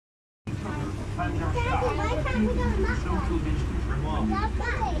Social distance remarks.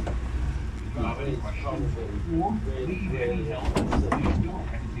 Leave any help, please don't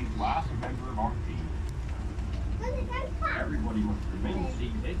hesitate to ask a member of our team. Everybody must remain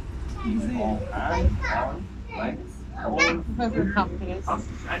seated. Keep all hands, arms, legs, arms,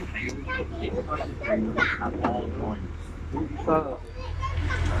 and heels in concentrated at all points.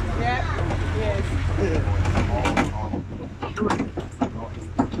 Yeah, yes.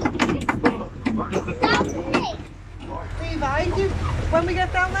 When we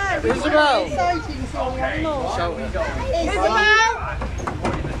get down there, Isabel! exciting, so Okay, Shout it. Isabel!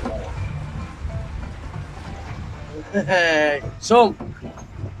 Hey, son.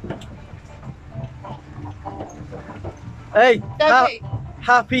 Hey,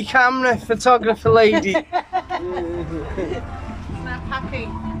 happy camera photographer lady. Snap happy.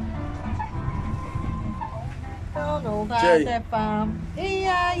 Oh no, Jay. their farm.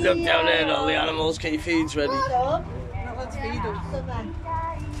 Look down there at all the animals, get your feeds ready. No, let's feed them.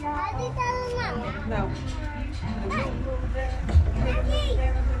 No.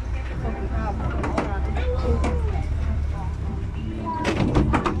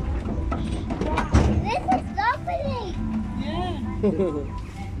 This is lovely.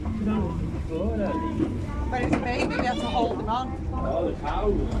 But it's a baby, we have to hold them on.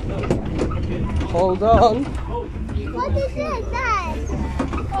 Hold on. What is it, Dad?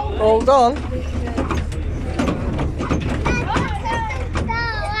 Hold on.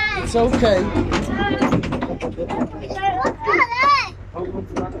 It's okay. Look at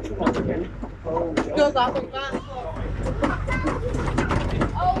it. Go back like that.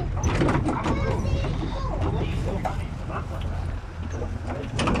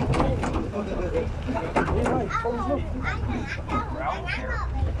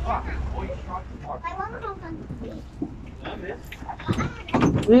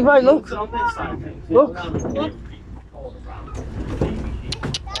 Levi, look. Look.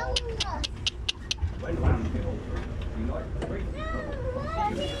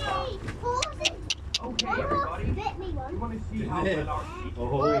 Okay, everybody. You want to see how well our people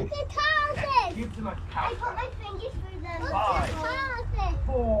give them a count. I put my fingers through them. 5,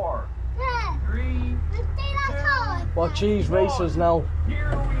 4, 3, Watch these racers now. here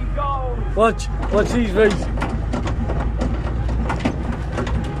we go. Watch these racers.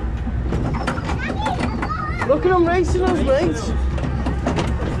 Look at them racing us, mate.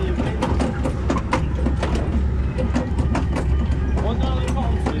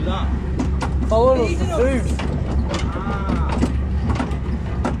 Following us for food.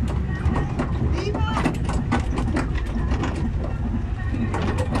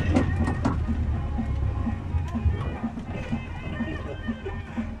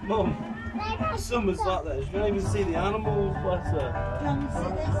 Mum, summer's like that. You can't even see the animals, bless her.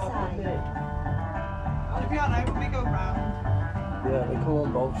 I'll be on over, we go round. Yeah, they come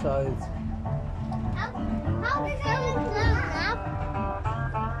on both sides. How does it look now?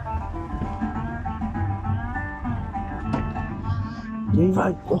 Levi,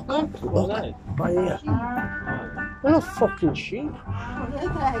 look, right here. They're not fucking sheep.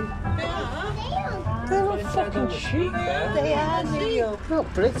 They're not fucking sheep. They are, Neil. They're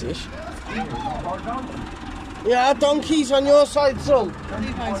not British. Yeah, donkeys on your side, son.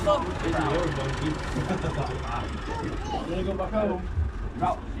 Levi's fun. You want to go back home?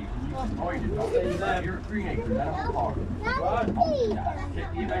 You're 3 acres, that's a park.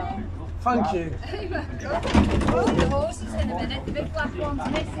 Thank you. Oh, the horses in a minute, the big black one's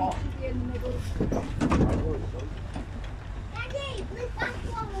missing, should be in the middle. Daddy, put that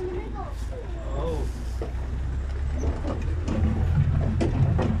one in the middle. Oh.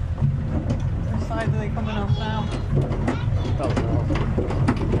 Which side are they coming off now?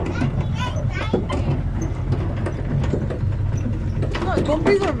 No, it's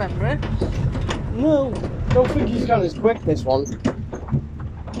bumpy, remember it? No, don't think he's gone as quick, this one.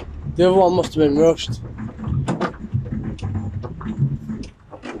 The other one must have been rushed.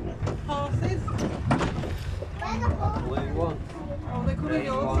 Horses? Oh, they come in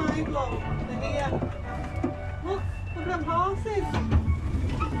your side, look. They're here. Look at them horses.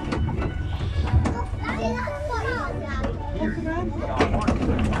 Look at them.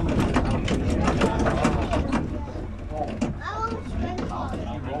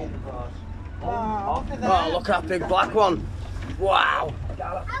 Oh, look at them. Oh, look at that big black one. Wow.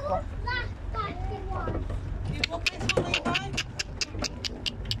 You want this one, Levi?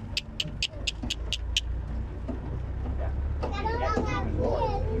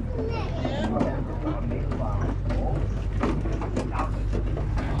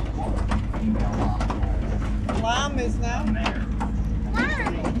 Lamb is now.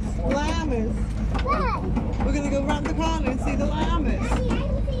 Lamb. llamas. Look. We're going to go round the corner and see the llamas. Daddy, I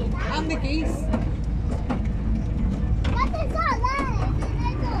can see that. And the geese. That is not there. It's a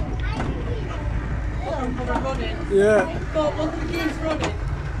little. I can see that. Oh, we're running. Yeah. But look at the geese running.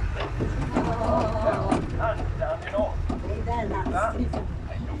 Down, you know.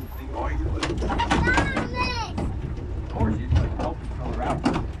 I don't think I would. Llamas. Of course, it's like helping color out.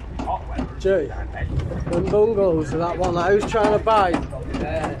 Hot weather. Jay, them bungalows are that one that I was trying to buy.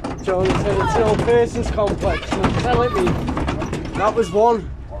 Johnny said it's an old person's complex. He was telling me that was one.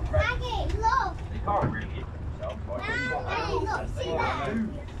 Daddy, look. They can't really eat themselves. So I think Daddy, look. See that?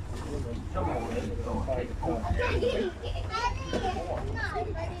 someone will eat them. Take a photo. Daddy. Daddy.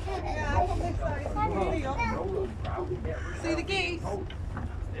 Yeah, on this side. Hurry up. See the geese?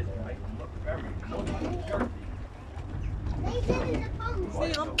 This will make them look very dirty. They sit in the pond.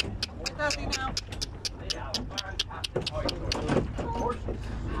 See them? Daddy now. They have fantastic height. Horses.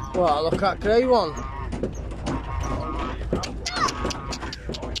 Well, look at grey one.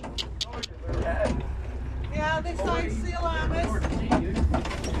 Yeah, this side, see llamas.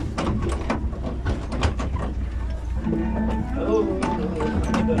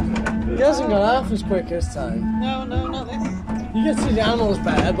 He hasn't gone half as quick this time. No, no, not this. You can see the animals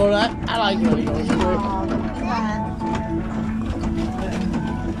better, but I like it when he goes quick.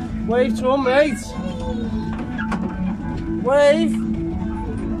 Wave to him, mate. Wave.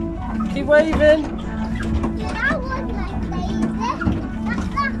 Keep waving. That was my favourite.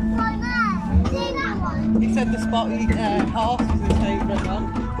 That one there. See that one? He said the spotty horse was his favourite one.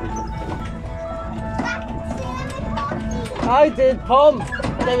 I did, Pom.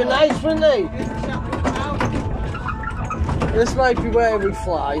 They were nice, weren't they? Here's the Shetland cow. This might be where we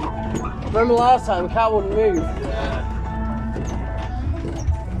fly. Remember last time, the cat wouldn't move.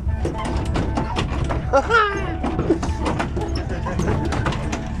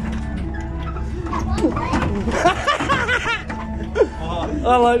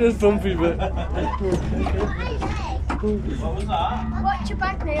 I like this bumpy bit. What was that? Watch your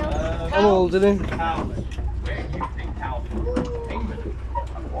back, Neil. I'm holding it. Cow. Where do you think cows live? England.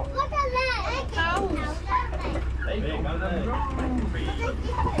 And what? Look at that. Cows. They Big, go aren't they?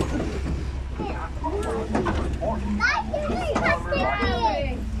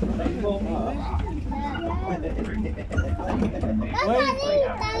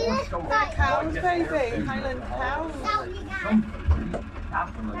 Cows, baby. Highland cows. I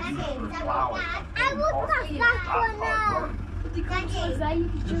will cut that one out. Daddy,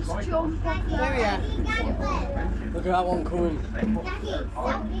 Just jump. There we are. Look at that one coming.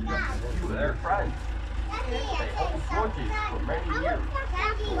 They're friends. You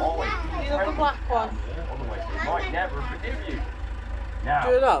look the black one. Otherwise, they might never forgive you. Now,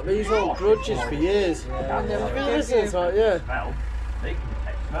 Do that. These old grudges for years. And they'll Have you forgive listened you. to it? Yeah. smell, they can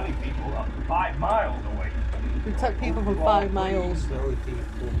detect smelly people up to 5 miles away. You take people from 5 miles.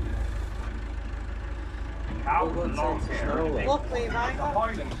 Cows with long hair. They Look, Levi. a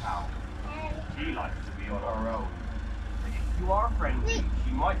Highland cow. She likes to be on her own. If you are friendly,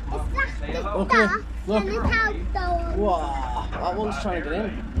 she might come up and say hello. Okay, look. Look. Wow, that one's trying to get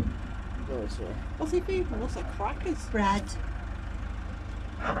in. Go this way. What's he feeding? Looks like crackers. Bread.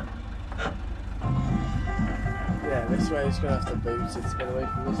 Yeah, this way he's going to have to boot it to get away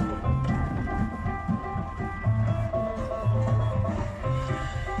from this one.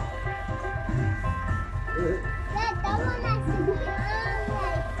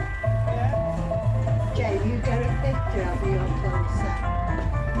 Jay, you get a picture of your closer.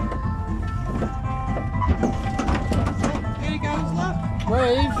 Here he goes, look.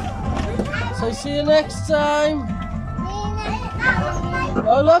 Wave. So see you next time.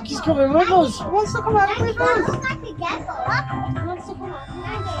 Oh look, he's coming with us. He wants to come out with us. He wants to come out.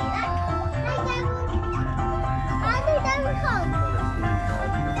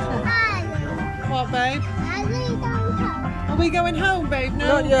 What, babe? Are we going home, babe?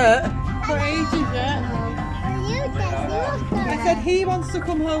 No. Not yet. For ages yet. I said he wants to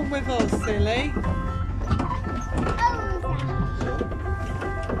come home with us, silly.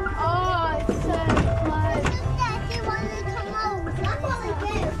 Oh, it's so close. Daddy wanted to come home. That's what we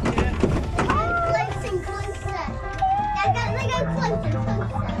do. Close and closer. Yeah, they go closer and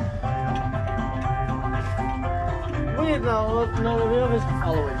closer. Weird now, none of the others are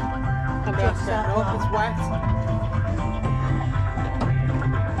following. I'm just setting up, it's wet.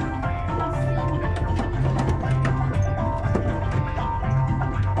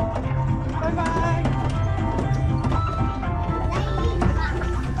 Bye-bye.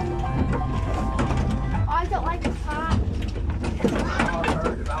 I don't like this part.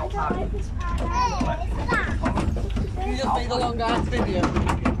 I don't like this part. Hey, it's that. You just made a long ass video.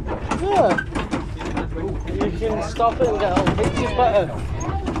 Yeah. You can stop it and get all the pictures better.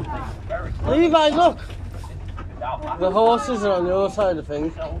 Levi, look! The horses are on your side of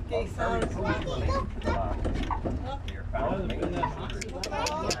things. Geese are as well.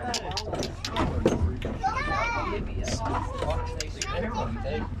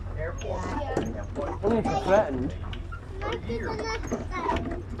 Only if you're threatened.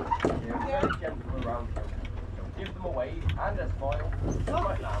 Give them a wave and a smile. You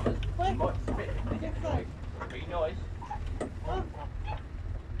might laugh. You might spit if they get away. Be nice.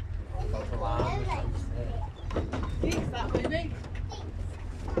 Geese, that baby.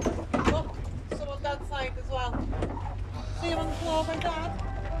 Look, some on Dad's side as well. See him on the floor by Dad?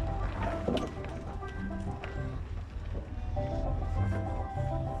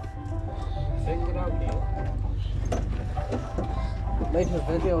 Make a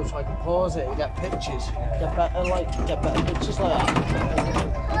video so I can pause it and get pictures. Get better pictures like that.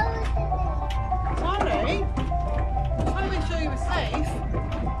 Sorry. I'm trying to make sure you were safe.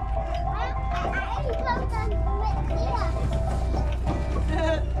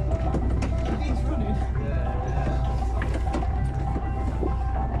 He's running.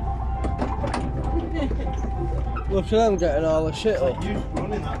 Look at them getting all the shit up. You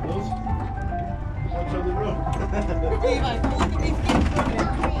running that bus. Watch how they run. Levi, look at these kids running.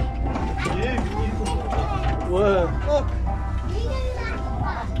 Whoa. Look.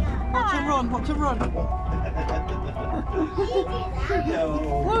 Watch him run, watch him run. Look. They're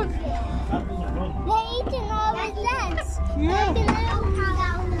eating all the legs. Yeah.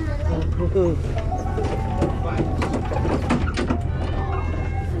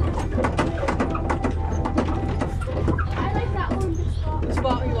 The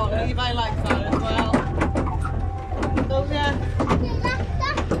spot you want, Levi likes that as well. Don't ya?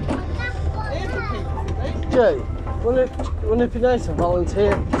 Here's the pizza, Jay, wouldn't it be nice to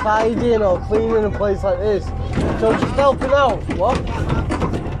volunteer tidying or cleaning a place like this? So just helping out, what?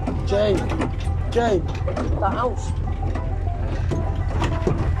 Jay, that house.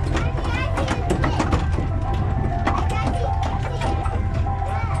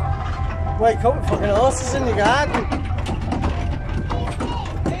 Wake up with fucking horses in the garden.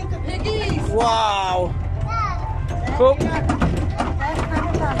 Here's the piggies. Wow. Come.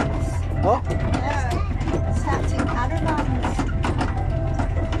 What? Yeah,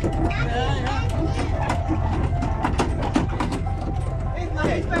 yeah. Here's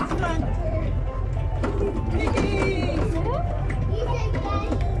Maggie's best friend. Piggies.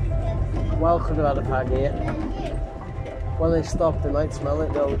 Well, could have had a pag here. When they stop, they might smell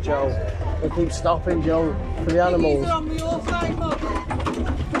it though, Joe. They keep stopping, Joe, for the animals. Piggies are on your side, Mum.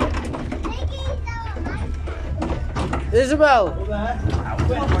 Isabel! On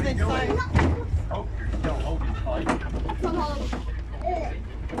this side. Hope you're still holding tight.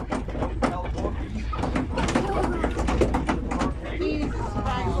 Piggies are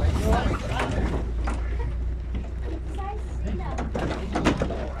right on this side.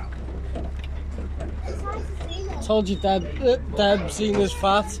 Told you Deb Zena's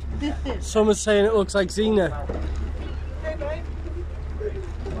fat. Someone's saying it looks like Zena. Hey, babe.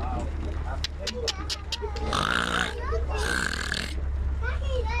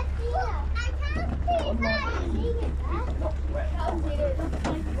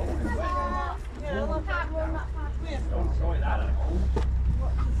 Yeah, look. Come here. Enjoy that animal.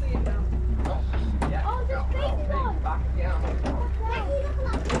 Watch and see it now. Back down.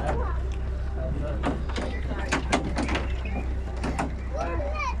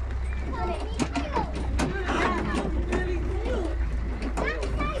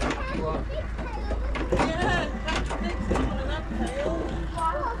 Yeah, that's the next one of that tail.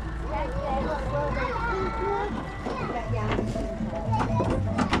 No.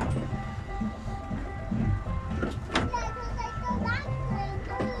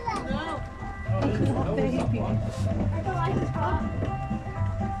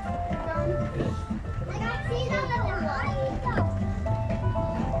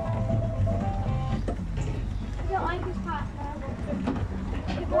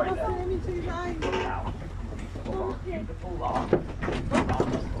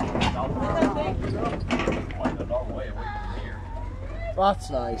 That's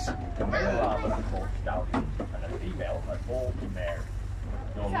nice. The male llama is called Stallion, and the female are called Mare.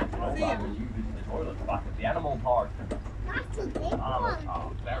 You'll need to know that when you visit the toilet back at the animal park. Llamas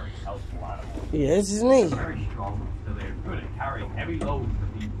are very helpful animals. He is, isn't he? They're very strong, so they're good at carrying heavy loads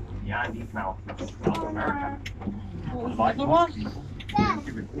for people in the Andes Mountains of South America. Unlike most people,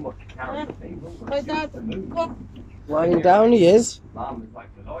 given too much to carry, they will Wait, Dad. refuse to move. Look. Lying down he is. Llamas like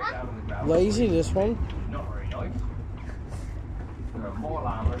to lie down on the ground. Lazy, this one. Not very nice. There are more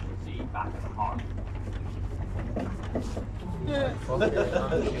llamas to see back in the park.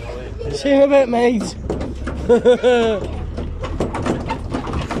 See you in a bit, mate.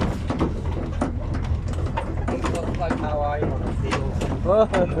 Looks like how I want to feel.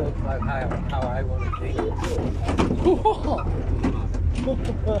 Looks like how I want to feel.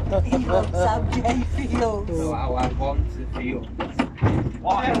 He looks how Jay feels. So how I want to feel.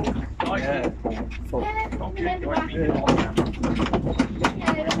 Why? Yeah.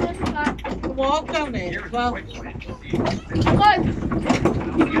 Walk down here. Well,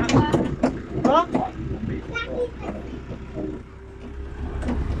 Huh?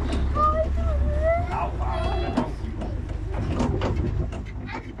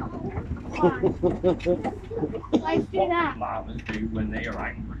 Let's do that. Llamas do when they are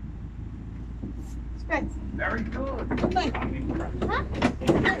angry. Spence. Very good. Thank I'm impressed.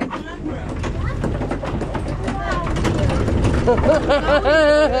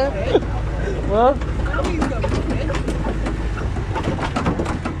 What? Now he's going to win.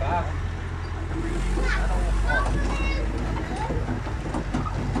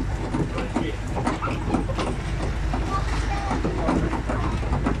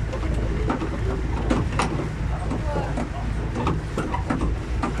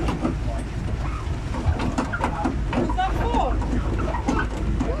 What's that for?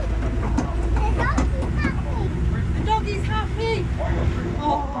 The doggy's happy.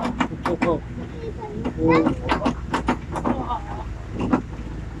 Oh.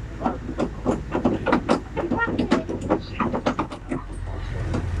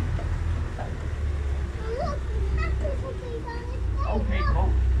 Okay,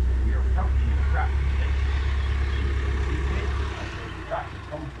 folks, we are approaching the traffic station. The traffic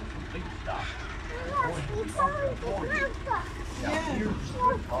comes to a complete stop. Now, here's the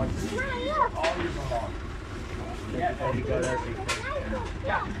switch on to all your belongings. Yeah, there you go, everything.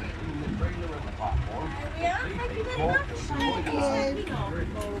 Yeah, in the trailer and the platform. Yeah, thank you very much.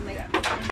 Yeah.